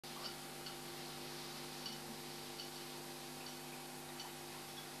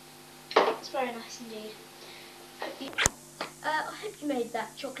That's very nice indeed. I hope you made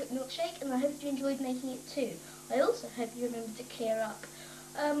that chocolate milkshake, and I hope you enjoyed making it too. I also hope you remembered to clear up.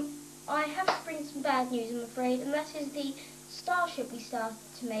 I have to bring some bad news, I'm afraid, and that is the starship we started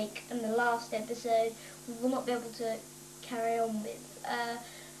to make in the last episode we will not be able to carry on with.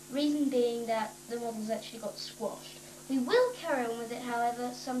 Reason being that the models actually got squashed. We will carry on with it,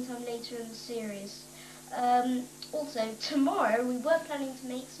 however, sometime later in the series. Also, tomorrow we were planning to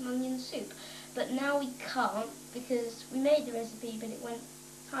make some onion soup, but now we can't because we made the recipe but it went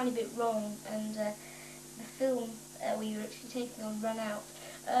a tiny bit wrong, and the film we were actually taking on ran out.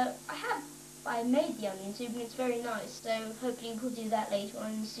 I made the onion soup and it's very nice, so hopefully we'll do that later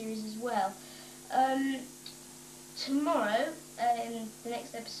on in the series as well. Tomorrow, in the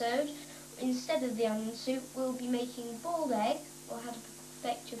next episode, instead of the onion soup, we'll be making boiled egg, or how to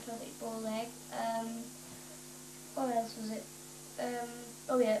perfect your perfect boiled egg. What else was it?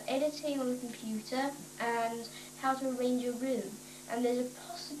 Oh yeah, editing on the computer and how to arrange your room. And there's a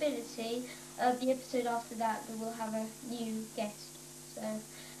possibility of the episode after that we will have a new guest. So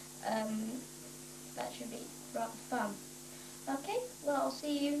that should be rather fun. Okay, well I'll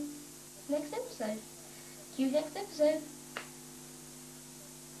see you next episode. See you next episode.